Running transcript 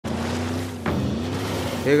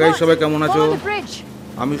Hey guys, সবাই কেমন আছো?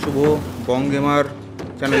 আমি শুভ, বং গেমার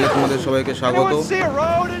চ্যানেলে তোমাদের সবাইকে স্বাগত।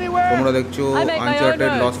 তোমরা দেখছো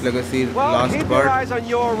আনচার্টেড লস্ট লেগেসির লাস্ট পার্ট।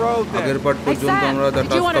 আগের পার্ট পর্যন্ত আমরা দ্য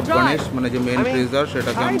টাস্ক অফ গণেশ মানে যে মেন ট্রেজার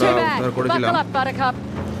সেটাকে আমরা উদ্ধার করেছিলাম,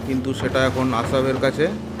 কিন্তু সেটা এখন আসাবের কাছে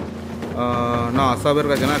না, আসাবের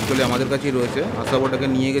কাছে না, অ্যাকচুয়ালি আমাদের কাছেই রয়েছে। আসাব ওটাকে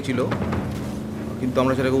নিয়ে গেছিলো, কিন্তু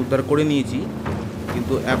আমরা সেটাকে উদ্ধার করে নিয়েছি।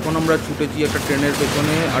 কিন্তু এখন আমরা ছুটেছি একটা ট্রেনের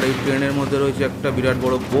পেছনে, আর এই ট্রেনের মধ্যে রয়েছে একটা বিরাট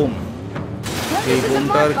বড় বোম। সেই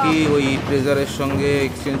বোমটা আর কি ওই ট্রেজারের সঙ্গে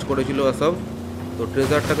এক্সচেঞ্জ করেছিল আসাব। তো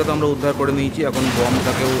ট্রেজারটাকে তো আমরা উদ্ধার করে নিয়েছি, এখন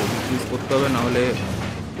বমটাকেও ইউজ করতে হবে, নাহলে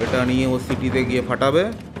এটা নিয়ে ও সিটিতে গিয়ে ফাটাবে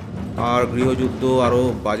আর গৃহযুদ্ধ আরও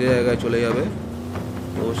বাজে জায়গায় চলে যাবে।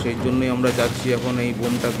 তো সেই জন্যই আমরা যাচ্ছি এখন। এই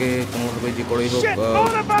বোমটাকে কোনোভাবে যে করেই হোক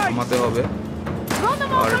থামাতে হবে।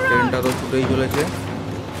 আর ট্রেনটা তো ছুটেই চলেছে,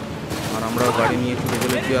 আর আমরা গাড়ি নিয়ে ছুটে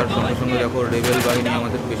চলেছি। আর সঙ্গে সঙ্গে দেখো রেবেল বাহিনী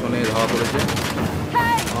আমাদের পেছনে ধাওয়া করেছে।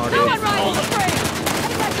 আর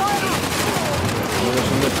আমাদের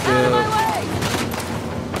সঙ্গে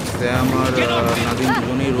স্যাম আর নাদিম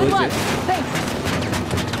দুজনেই রয়েছে।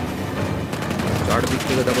 চারদিক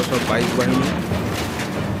থেকে দেখো সব বাইক বাহিনী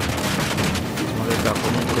আমাদের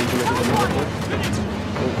আক্রমণ করেই চলেছে।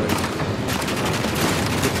 ও ভাই,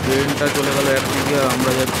 ট্রেনটা চলে গেল একদিকে,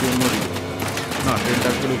 আমরা যাচ্ছি অন্যদিকে। না, ট্রেনটা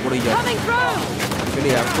আসলে উপরেই যাচ্ছে।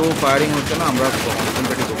 অ্যাকচুয়ালি এত ফায়ারিং হচ্ছে না, আমরা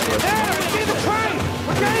কনসেন্ট্রেটই করতে পারছি না।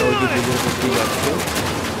 ট্রেনটা ওই যে পুজোর করতেই যাচ্ছে।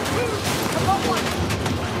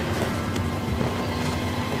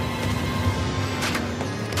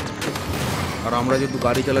 আর আমরা যেহেতু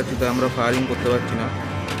গাড়ি চালাচ্ছি তাই আমরা ফায়ারিং করতে পারছি না।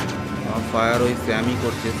 ফায়ার ওই স্যামই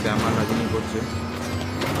করছে, স্যাম আর নাজিনি করছে।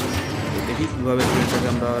 দেখি কীভাবে ট্রেনটাকে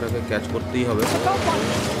আমরা ক্যাচ করতেই হবে।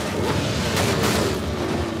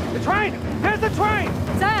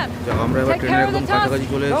 আমরা এবার ট্রেনের একদম কাছাকাছি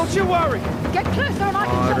চলে এসেছি।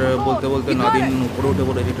 আর বলতে বলতে নাদিম উপরে উঠে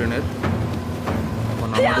পড়েছি ট্রেনের। এখন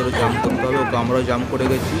আমাদেরও জাম্প করতে হবে, ওকে আমরাও জাম্প করে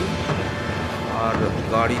গেছি। আর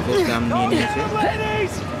গাড়ি তো স্যাম নিয়ে নিয়েছে।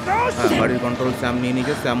 হ্যাঁ, গাড়ির কন্ট্রোল স্যাম নিয়ে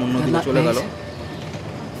নিয়েছে। স্যাম অন্যদিকে চলে গেল।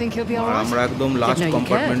 আর আমরা একদম লাস্ট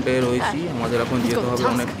কম্পার্টমেন্টে রয়েছি। আমাদের এখন যেতে হবে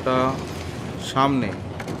অনেকটা সামনে,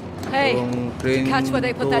 এবং ট্রেন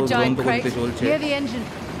তো দুরন্ত করতে চলছে।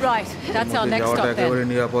 যাওয়াটা একেবারে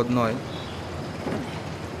নিরাপদ নয়।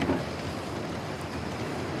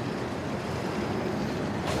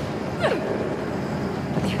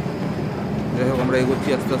 যাই হোক, আমরা এগোচ্ছি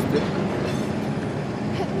আস্তে আস্তে।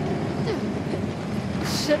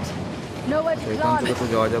 সেখান থেকে তো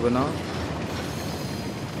যাওয়া যাবে না।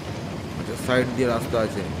 আচ্ছা, সাইড দিয়ে রাস্তা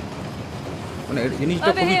আছে। মানে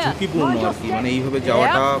জিনিসটা খুবই ঝুঁকিপূর্ণ আর কি, মানে এইভাবে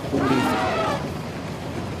যাওয়াটা খুব রিস্কি।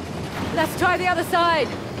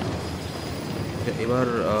 এবার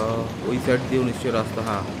ওই সাইড দিয়েও নিশ্চয়ই রাস্তা।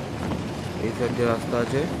 হ্যাঁ, এই সাইড দিয়ে রাস্তা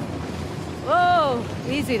আছে।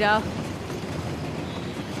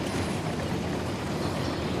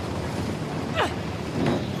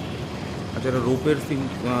 আচ্ছা, রোপের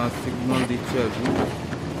সিগন্যাল দিচ্ছে আর কি।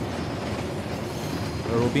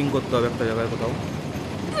 রোপিং করতে হবে একটা জায়গায় কোথাও।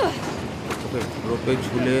 ওকে, রোপে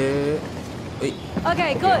ঝুলে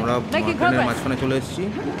আমরা ট্রেনের মাঝখানে চলে এসেছি।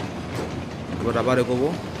 এবার আবার এগোবো।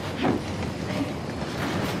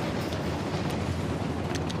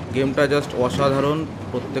 গেমটা জাস্ট অসাধারণ,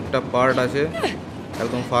 প্রত্যেকটা পার্ট আছে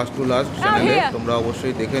একদম ফার্স্ট টু লাস্ট। চ্যানেলে তোমরা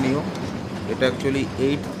অবশ্যই দেখে নিও। এটা অ্যাকচুয়ালি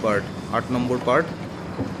 8th পার্ট, 8 নম্বর পার্ট।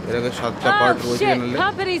 এর আগে 7টা পার্ট রয়েছে চ্যানেলে।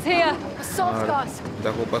 আর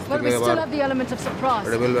দেখো, পাশ থেকে আবার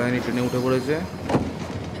রেবেল বাহিনী ট্রেনে উঠে পড়েছে।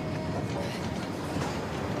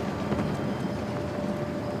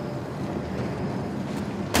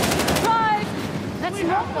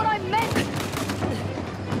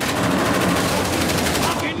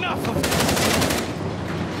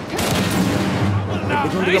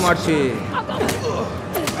 পিছন দিকে মারছে।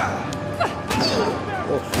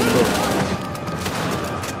 ও সুন্দর।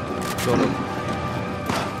 চলো,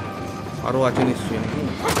 আরো আছে নিশ্চয়ই নাকি?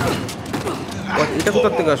 এটা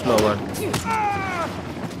কোথার থেকে আসলো আবার?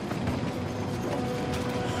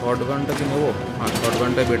 শর্ট গানটা কি নেবো? হ্যাঁ, শর্ট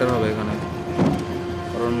গানটাই বেটার হবে এখানে,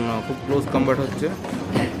 কারণ খুব ক্লোজ কম্ব্যাট হচ্ছে।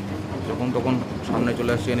 যখন তখন সামনে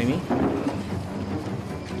চলে আসছে এনিমি।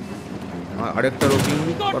 আরেকটা রোপিং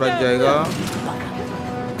করার জায়গা।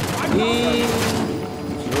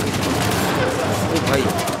 ও ভাই,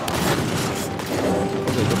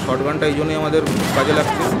 ওকে, তো শর্ট গানটা এই জন্যই আমাদের কাজে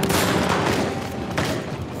লাগছে।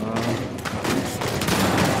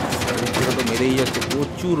 সেটা তো মেরেই যাচ্ছে,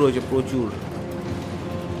 প্রচুর রয়েছে, প্রচুর।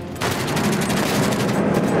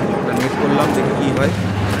 একটা নেট করলাম, দেখি কী হয়।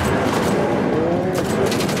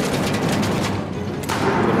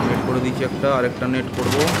 চলো, নেট করে দিচ্ছি একটা, আরেকটা নেট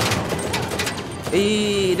করবো। এই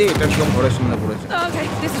রে, এটা একদম ঘরের সামনে পড়েছে। Okay,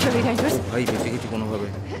 this is really dangerous. ভাই বেঁচে গেছি কোনোভাবে।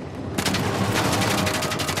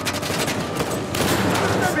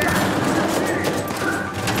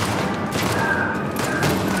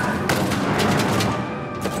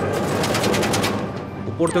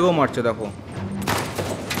 উপর থেকেও মারছে দেখো,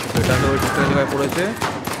 এটা তো ঠিক জায়গায় পড়েছে।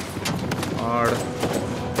 আর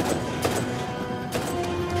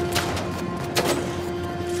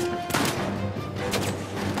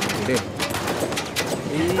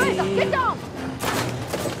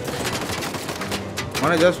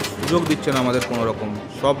মানে জাস্ট সুযোগ দিচ্ছে না আমাদের কোনো রকম,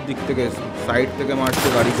 সব দিক থেকে সাইড থেকে মারছে,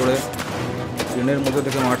 গাড়ি করে ট্রেনের মধ্যে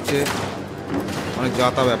থেকে মারছে, মানে যা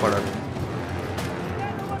তা ব্যাপার আর।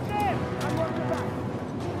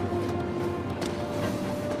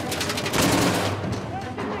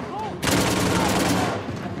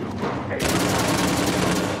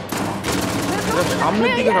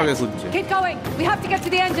 সামনের দিকে আগে খুঁজছে।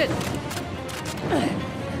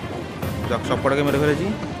 যাক, সব কটাকে মেরে ফেলেছি।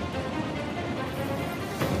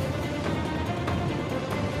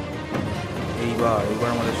 এইবার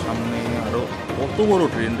আমাদের সামনে আরো কত বড়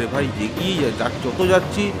ট্রেন রে ভাই, এগিয়ে যত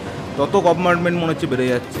যাচ্ছি তত কম্পার্টমেন্ট মনে হচ্ছে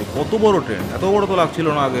বেড়ে যাচ্ছে। কত বড় ট্রেন, এত বড় তো লাগছিল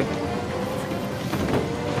না আগে।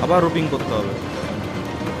 আবার রুপিং করতে হবে।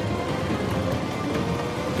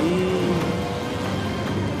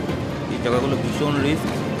 এই জায়গাগুলো ভীষণ রিস্ক।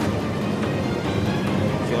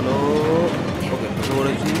 চলো, ওকে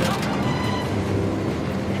করেছি।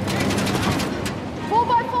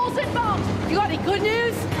 You got any good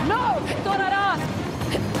news? No! Thought I'd ask.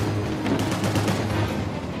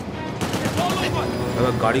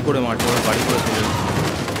 এবার গাড়ি করে মারছে, গাড়ি করে চলে।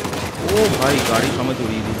 ও ভাই, গাড়ি সমেত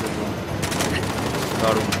উড়িয়ে দিচ্ছে তো,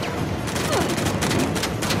 দারুণ।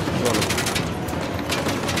 চলো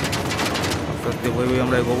আস্তে আস্তে বই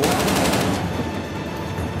আমরা এগোবো।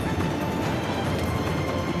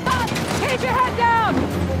 Keep your head down!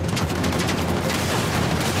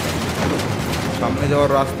 সামনে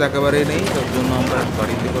যাওয়ার রাস্তা একেবারেই নেই, তার জন্য আমরা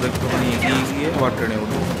গাড়িতে করে একটুখানি এগিয়ে গিয়ে আবার ট্রেনে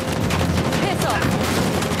উঠবো।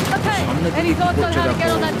 সামনে দিকে কি করছে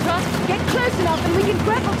দেখো।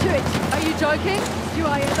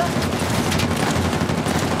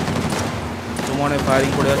 তোমার ফায়ারিং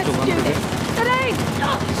করে যাচ্ছে ওখান থেকে।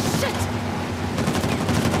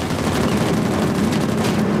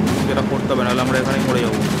 যেটা করতে হবে, নাহলে আমরা এখানেই মরে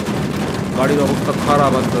যাবো। গাড়ির অবস্থা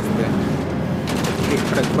খারাপ আস্তে আস্তে।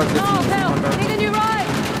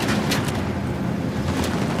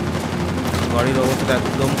 গাড়ির অবস্থা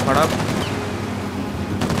একদম খারাপ।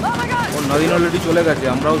 ও নদীন অলরেডি চলে গেছে,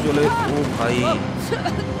 আমরাও চলে। ও ভাই,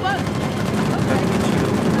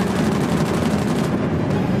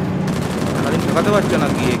 নদীন ঠেকাতে পারছে না,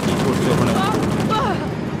 গিয়ে কি করছে ওখানে?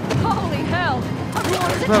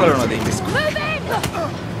 কোথায় গেল নদী?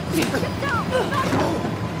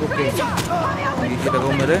 ওকে,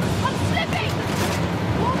 এটাকেও মেরে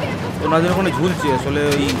তো নদীন ওখানে ঝুলছে। আসলে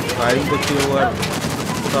ওই ফায়ারিং করছিল আর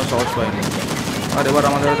কোথাও সাহস পায়নি। আর এবার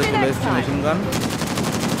আমাদের হাতে চলে এসেছে মেশিন গান,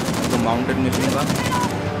 একদম মাউন্টেড মেশিন গান,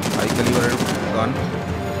 হাই ক্যালিবারের গান।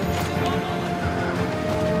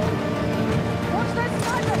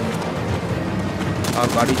 আর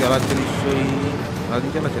গাড়ি চালাচ্ছে নিশ্চয়ই, গাড়ি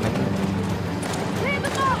চালাচ্ছে নাকি?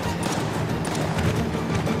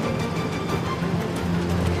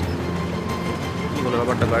 কি বলে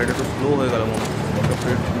ব্যাপারটা, গাড়িটা একটু স্লো হয়ে গেল মনে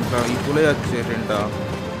হচ্ছে। ট্রেনটা চলে যাচ্ছে, ট্রেনটা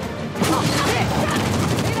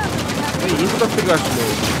এই কোথার থেকে আসলো?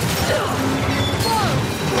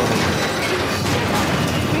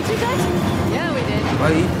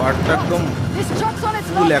 ভাই এই পার্টটা একদম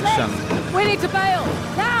ফুল অ্যাকশন।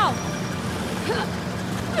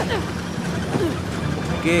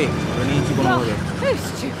 কে নিয়েছি কোনোভাবে,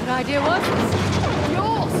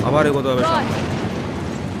 আবার এগোতে হবে সামনে।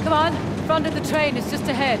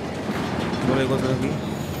 চলে এগোতে থাকি।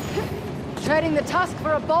 Trading the tusk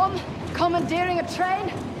for a bomb? Commandeering a train?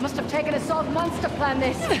 Must have taken us 12 months to plan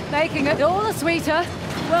this. Making it all the sweeter.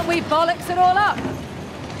 Won't we bollocks it all up?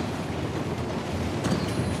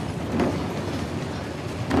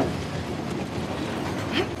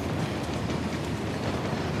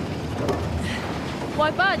 Why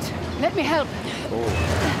budge? Let me help.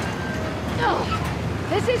 Oh,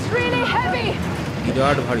 this is really heavy.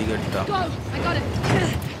 বিরাট ভারী গাড়িটা। Go, I got it.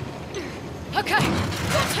 Okay,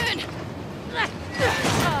 your turn.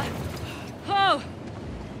 Oh,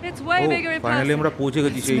 it's way bigger in person. Finally আমরা পৌঁছে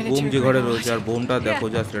গেছি সেই bomb যে ঘরে রয়েছে। আর বোমটা দেখো,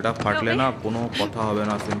 জাস্ট এটা ফাটলে না কোনো কথা হবে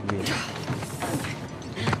না। সিম্পলি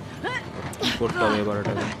করতে হবে এবার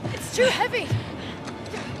এটাকে। It's too heavy.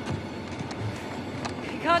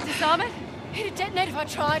 You can't disarm it? It'd detonate if I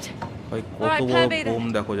tried. ভাই কত বড় বোম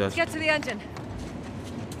দেখো just. Get to the engine.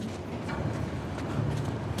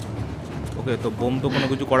 ওকে, ওকে, তো বোম তো কোনো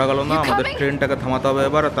কিছু করা গেল না, আমাদের ট্রেনটাকে থামাতে হবে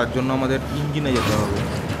এবার, আর তার জন্য আমাদের ইঞ্জিনে যেতে হবে।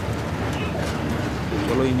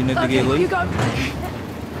 চলো ইঞ্জিনের দিকে এগোই।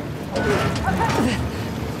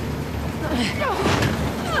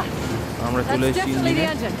 আমরা চলে এসেছি ইঞ্জিনে।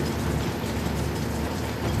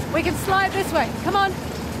 We can slide this way. Come on.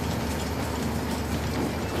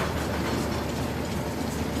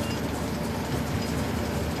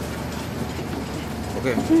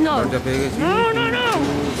 ওকে, দরজা পেয়ে গেছি।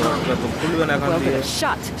 দরজা তো খুলবে না এখান দিয়ে।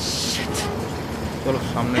 চলো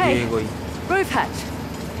সামনে দিয়ে এগোই। Roof hatch.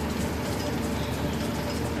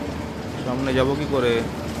 সামনে যাব কি করে?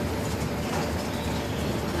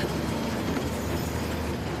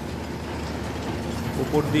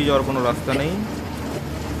 উপর দিয়ে যাওয়ার কোনো রাস্তা নেই,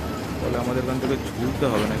 তাহলে আমাদের এখান থেকে ঝুলতে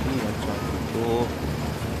হবে নাকি? আচ্ছা, তো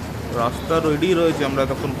রাস্তা রেডি রয়েছে, আমরা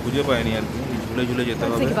তখন খুঁজে পাইনি আর কি, ঝুলে ঝুলে যেতে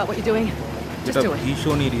হবে, যেটা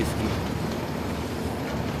ভীষণই রিস্কি।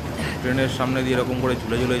 ট্রেনের সামনে দিয়ে এরকম করে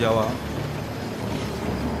ঝুলে ঝুলে যাওয়া।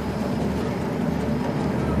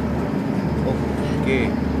 ওকে,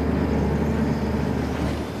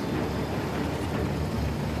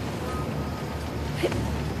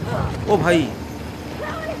 ও ভাই,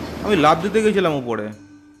 আমি লাফ দিতে গেছিলাম উপরে,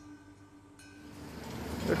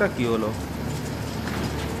 এটা কি হলো?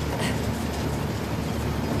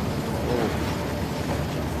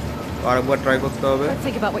 আরেকবার ট্রাই করতে হবে।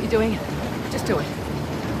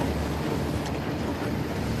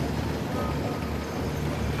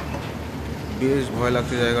 বেশ ভয়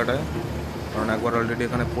লাগছে জায়গাটায়, কারণ একবার অলরেডি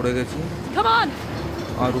এখানে পড়ে গেছি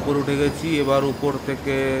আর উপর উঠে গেছি। এবার উপর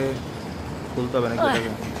থেকে খুলতে হবে নাকি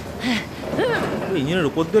এটাকে? ইঞ্জিনের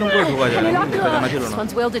উপর দিয়ে করে ঢোকা যায় না, এটা জানা ছিল না।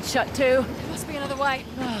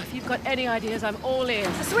 If you've got any ideas, I'm all in.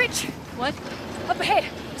 The switch. What? Up ahead.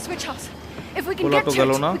 The switch house. If we can get to it,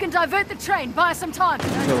 we can divert the train. Buy some time.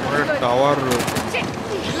 ওখানে টাওয়ার,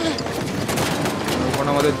 ওখানে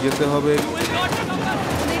আমাদের যেতে হবে,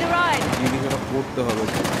 Need a ride. এদিকে পড়তে হবে।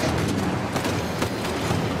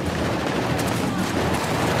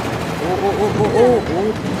 ও ও ও ও ও ও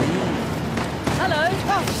Hello.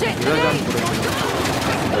 Oh shit.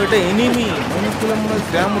 এটা enemy, মনে হচ্ছিল মনে হয়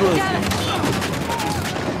স্যাম রয়েছে।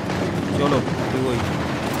 চলো ওই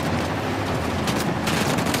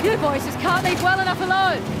You boys just can't leave well enough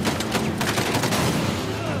alone.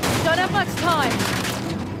 Don't have much time.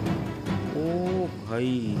 ও ভাই,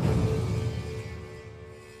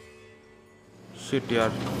 শিট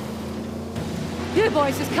यार, You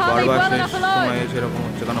boys just can't leave well enough alone. সময় এরকম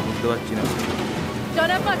হচ্ছে কেন বুঝতে পারছি না।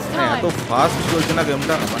 Don't have much time. এত ফাস্ট চলছে না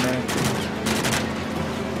গেমটা, মানে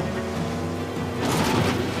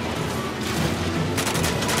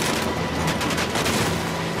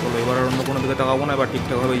এবার আর অন্য কোনো দিকে তাকাবো না, এবার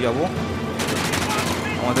ঠিকঠাকভাবেই যাবো।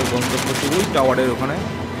 আমাদের গন্তব্য শুধু ওই টাওয়ারের ওখানে,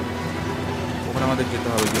 ওখানে আমাদের যেতে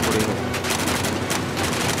হবে, যে করেই হোক।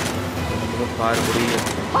 ফায়ার করেই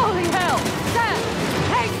যাচ্ছে। Holy hell! Sam!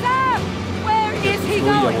 Hey Sam! Where is he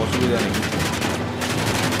going? অসুবিধা নেই,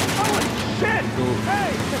 কিন্তু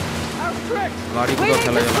গাড়ি কোথাও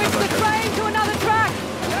ফেলা যাবে না।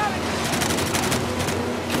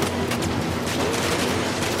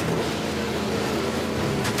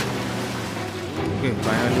 ওকে,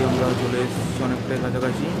 ফাইনালি আমরা চলে এসেছি অনেকটাই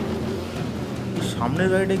কাছাকাছি। সামনের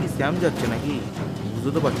গাড়িটা কি স্যাম যাচ্ছে নাকি বুঝতে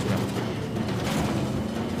তো পারছি না।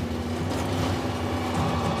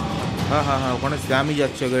 হ্যাঁ হ্যাঁ হ্যাঁ, ওখানে স্যামই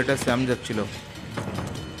যাচ্ছে, গাড়িটা স্যাম যাচ্ছিল।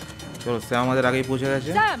 চলো, স্যাম আমাদের আগেই পৌঁছে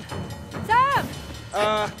গেছে।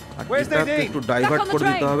 একটু ডাইভার্ট করে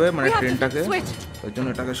দিতে হবে, মানে ট্রেনটাকে, ওই জন্য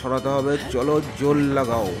এটাকে সরাতে হবে। চলো জোর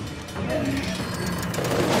লাগাও।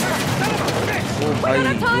 ও ভাই,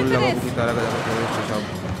 জোর লাগাবো কি তার আগে দেখা হচ্ছে সব,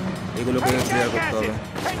 এগুলোকে ক্লিয়ার করতে হবে।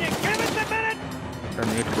 এটা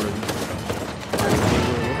নেট করে দিই,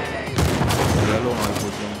 গেল নয়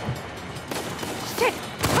পর্যন্ত।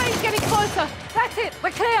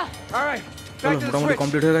 চলো, মোটামুটি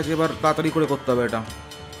কমপ্লিট হয়ে গেছে, এবার তাড়াতাড়ি করে করতে হবে এটা।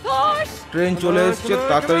 ট্রেন চলে এসছে,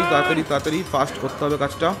 তাড়াতাড়ি তাড়াতাড়ি তাড়াতাড়ি ফাস্ট করতে হবে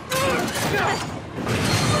কাজটা।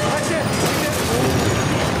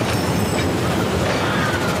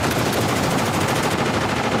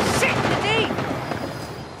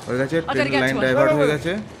 হয়ে গেছে, ট্রেন লাইন ডাইভার্ট হয়ে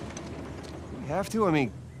গেছে। Have to? I mean,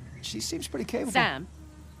 she seems pretty capable. Sam.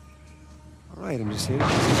 All right, I'm just here.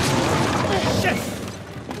 Shit!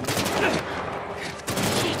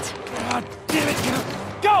 God damn it!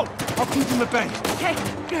 Go! I'll keep him at bay. Okay.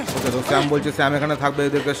 ওকে, তো স্যাম বলছে স্যাম এখানে থাকবে,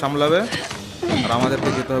 এদেরকে সামলাবে, আর আমাদেরকে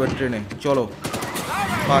যেতে হবে ট্রেনে। চলো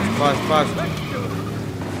fast fast fast.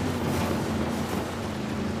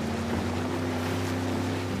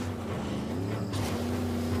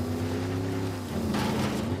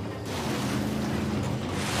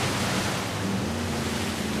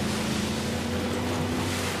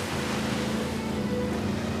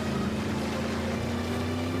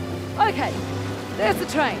 Okay, there's the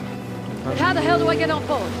train. But how the hell do I get on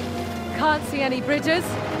board? Can't see any bridges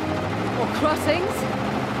or crossings.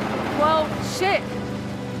 Well, shit.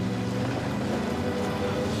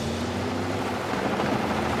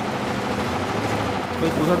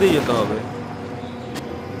 কোথা দিয়ে যেতে হবে?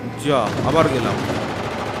 যা, আবার গেলাম।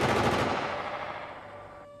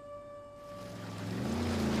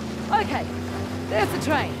 Okay, there's the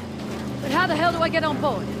train. But how the hell do I get on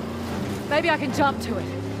board? Maybe I can jump to it.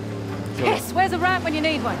 Yes, where's a ramp when you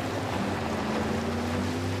need one?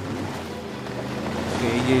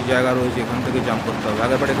 এই যে জায়গা রয়েছে এখান থেকে জাম্প করতে হবে।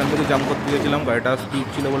 আগেরবার এখান থেকে জাম্প করতে গিয়েছিলাম, গাড়িটা স্পিড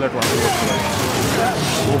ছিল বলে ট্রান্সফার করতে পারি।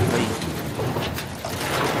 ও ভাই,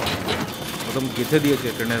 একদম গেঁথে দিয়েছে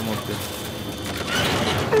ট্রেনের মধ্যে,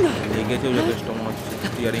 লেগেছেও যথেষ্ট মনে হচ্ছে।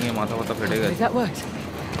 স্টিয়ারিংয়ে মাথা ফেটে গেছে।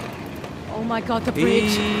 Oh my god, the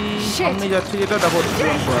bridge. সামনে যাচ্ছি যেটা দেখো,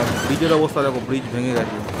 ব্রিজের অবস্থা দেখো, ব্রিজ ভেঙে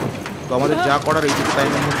গেছে। তো আমাদের যা করার এইটুকু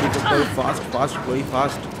টাইমের মধ্যে করতে হবে, ফাস্ট ফাস্ট ওই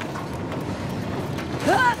ফাস্ট।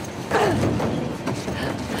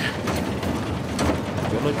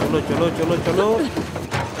 চলো চলো চলো চলো চলো।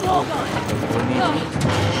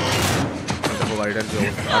 দেখো গাড়িটার কি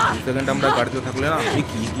অবস্থা। আর 2 সেকেন্ড আমরা গাড়িতে থাকলে না, কি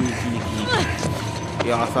কি কি কি কি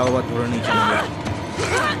আসা আবার ধরে নিয়েছে আমাদের।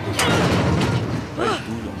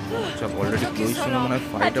 আচ্ছা, অলরেডি ক্লোজ সঙ্গে মনে হয়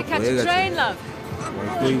ফাইট আপ হয়ে গেছে।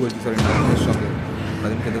 ওই বলছি স্যার, নাদিমের সঙ্গে।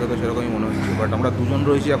 নাদিম খেতে খেতে সেরকমই মনে হচ্ছে, বাট আমরা দুজন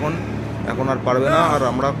রয়েছি এখন আর পারবে না। আর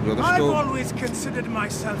আমরা যথেষ্ট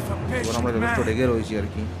রেগে রয়েছি আর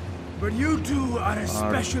কি। But you two are a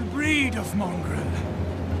special breed of mongrel.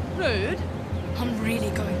 Rude. I'm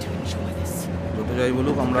really going to enjoy this. যত যাই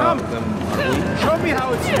বলুক আমরা মারবই। Show me how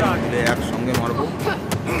it's done. একসঙ্গে মারবো।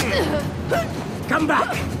 Come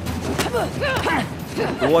back.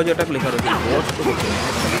 ও যেটা লেখা রয়েছে বস তো করতে।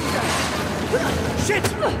 Shit.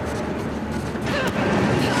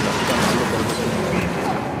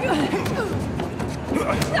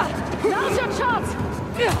 Now's your chance.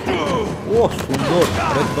 ও সুন্দর,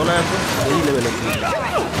 আরে তোলা একদম এই লেভেলে।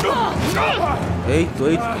 এই তো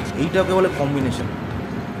এইটাকে বলে কম্বিনেশন।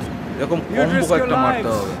 এরকম কম্বো একটা মারতে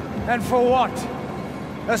হবে। And for what?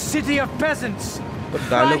 A city of peasants.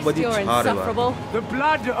 Dialogue বাজি ছাড় এবার। The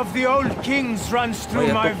blood of the old kings runs through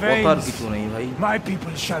my veins. কথার কিছু নেই ভাই। My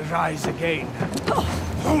people shall rise again.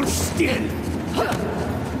 Hold still.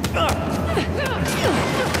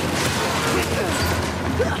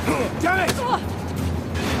 Damn it!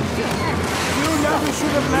 You never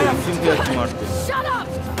should have left. Shut up!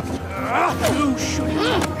 You should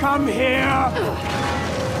come here.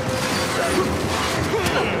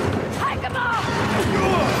 Hang him up!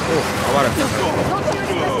 আবার একটা Don't do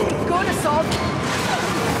anything. Go to solve.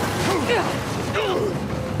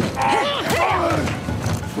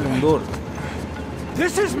 সুন্দর।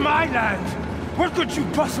 This is my land. What could you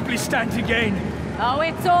possibly stand to gain? Oh,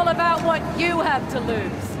 it's all about what you have to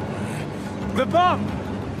lose. The bomb.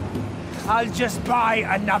 I'll just buy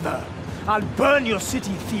another. I'll burn your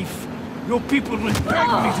city, thief. Your people will beg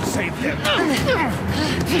me to save them.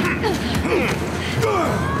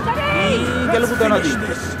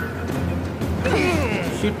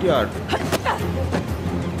 Shipyard.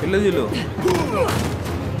 ফেলে দিল।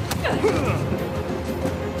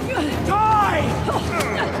 Die!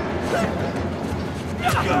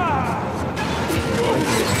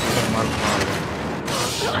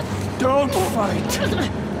 Don't fight.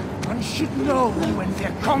 One should know when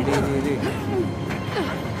they're conquered.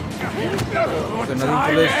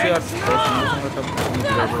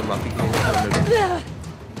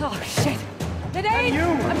 Oh shit! Nadine, You!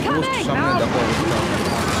 I'm coming!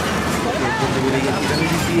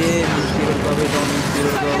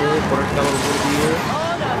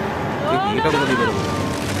 এটা কোথা দিয়ে বেরোবো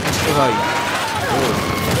ভাই?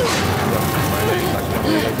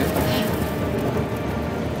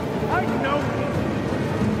 I know you.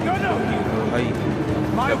 You know you. ভাই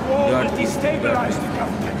My war will destabilize the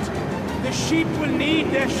government. The sheep will need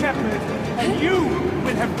their shepherd, and you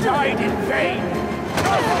will have died in vain.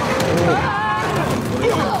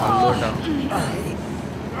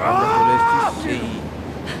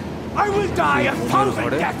 I will die 1,000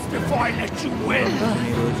 deaths before I let you win.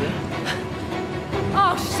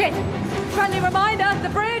 Oh shit! Friendly reminder,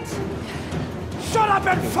 the bridge! Shut up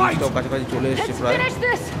and fight! কাছাকাছি চলে এসেছে Let's প্রায়। finish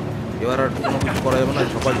this! এবার আর কোনো কিছু করা যাবে না,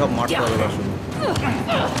 সকাল সব মারতে হবে আসলে।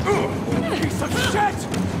 Piece of shit!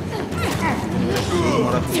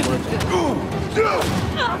 মারা শুরু করেছে।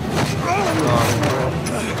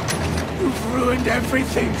 You've ruined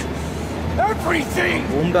everything! Everything!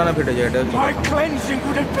 ঘুমটানা ফেটে যায় এটা। My cleansing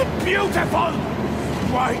would have been beautiful!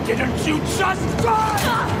 Why didn't you just die?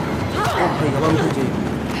 আবার উঠেছে।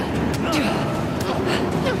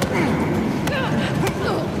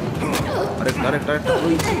 আরেকটা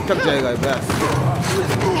ওই ঠিকঠাক জায়গায়, ব্যাস।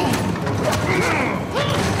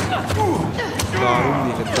 দারুণ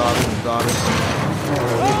দিয়েছে, দারুণ দারুণ।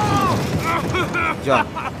 যা,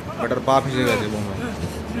 ব্যাটার পা ফেসে গেছে বোমে।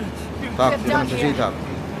 থাক, এখানে ফেসেই থাক।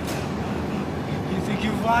 You think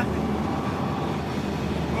you've won?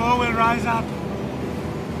 Oh, we'll rise up.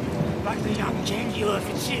 Like the young king, you have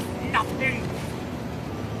achieved nothing.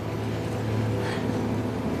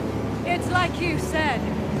 It's like you said.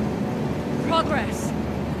 Progress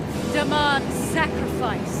demands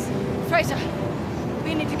sacrifice. Fraser,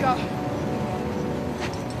 we need to go.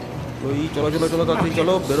 ওই চলো চলো চলো, তাড়াতাড়ি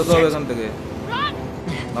চলো, বেরোতে হবে এখান থেকে,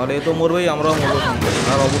 নাহলে এ তো মরবেই, আমরাও মরবো সঙ্গে।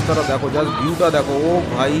 আর অবস্থাটা দেখো, জাস্ট ভিউটা দেখো। ও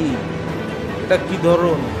ভাই, এটা কি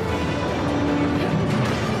ধরন!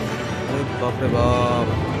 বাপরে বাপ,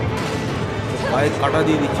 পায়ে কাটা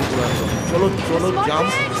দিয়ে দিচ্ছি পুরো একদম। চলো চলো,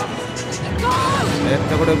 জাম্প।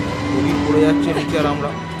 একটা করে গুলি পড়ে যাচ্ছে নিচে, আর আমরা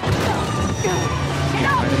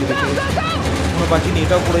কোনো বাঁচিনি,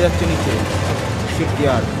 এটাও পড়ে যাচ্ছে নিচে। শিট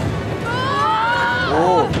ইয়ার, ও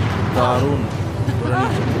দারুণ করে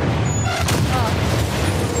নিচ্ছে।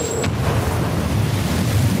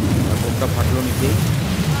 বোমটা ফাটলো নিচেই।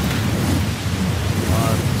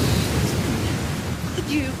 আর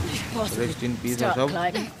রেস্ট ইন পিস আসাব।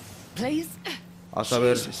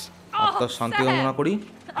 আসাবের আত্মার শান্তি কামনা করি,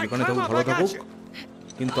 যেখানে থাকুক ভালো থাকুক,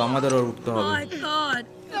 কিন্তু আমাদের আর উঠতে হবে।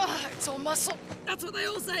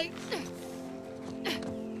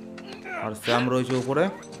 আর স্যাম রয়েছে উপরে।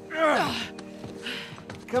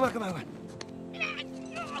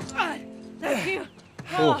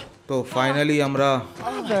 ও তো ফাইনালি আমরা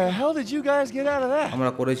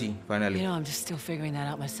করেছি, ফাইনালি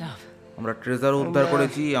আমরা ট্রেজারও উদ্ধার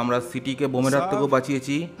করেছি, আমরা সিটিকে বোমের হাত থেকেও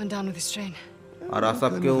বাঁচিয়েছি, আর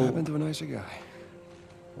আসাবকেও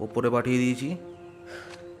ওপরে পাঠিয়ে দিয়েছি।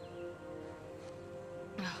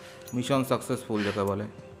 মিশন সাকসেসফুল যাকে বলে।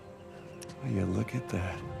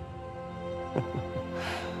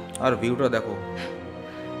 আর ভিউটা দেখো,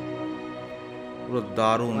 পুরো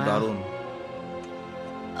দারুণ দারুণ।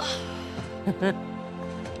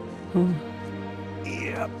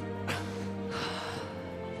 Yep.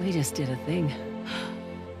 We just did a thing.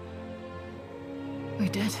 We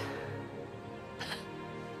did.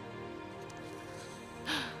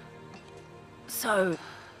 So,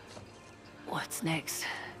 what's next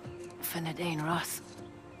for Nadine Ross?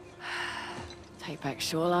 Take back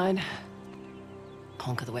Shoreline,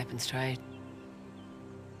 conquer the weapons trade.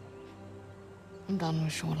 I'm done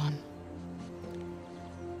with Shoreline.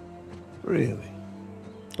 Really?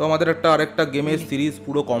 তো আমাদের আরেকটা গেমের সিরিজ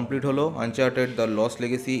পুরো কমপ্লিট হলো, Uncharted the lost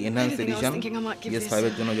legacy enhance addition PS5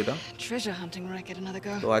 এর জন্য, যেটা।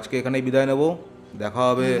 তো আজকে এখানেই বিদায় নেব, দেখা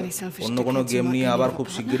হবে অন্য কোনো গেম নিয়ে, আবার খুব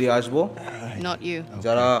শিগগিরই আসবো।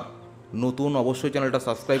 যারা নতুন অবশ্যই চ্যানেলটা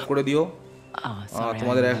সাবস্ক্রাইব করে দিও,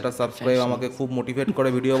 তোমাদের একটা সাবস্ক্রাইব আমাকে খুব মোটিভেট করে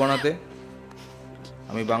ভিডিও বানাতে।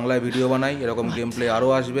 আমি বাংলায় ভিডিও বানাই, এরকম গেম প্লে আরও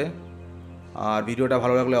আসবে। আর ভিডিওটা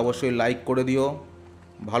ভালো লাগলে অবশ্যই লাইক করে দিও।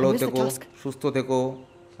 ভালো থেকো, সুস্থ থেকো,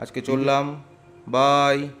 আজকে চললাম,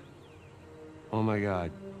 by. Oh my God.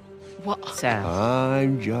 What? Sam.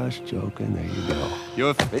 I'm just joking. There you go.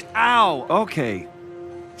 You're ow. Okay.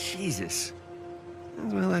 Jesus.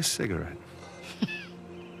 That's my last cigarette.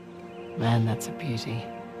 Man, that's a beauty.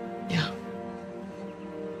 Yeah.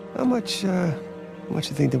 How much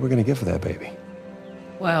you think that we're gonna get for that baby?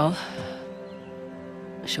 Well,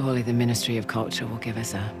 surely the Ministry of Culture will give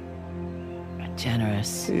us a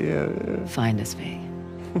generous finder's fee.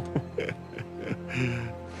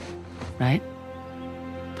 Right?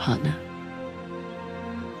 Partner?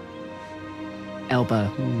 Elbow.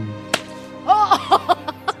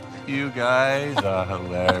 You guys are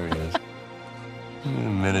hilarious.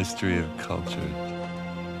 Ministry of Culture.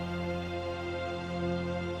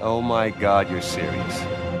 Oh my God, you're serious.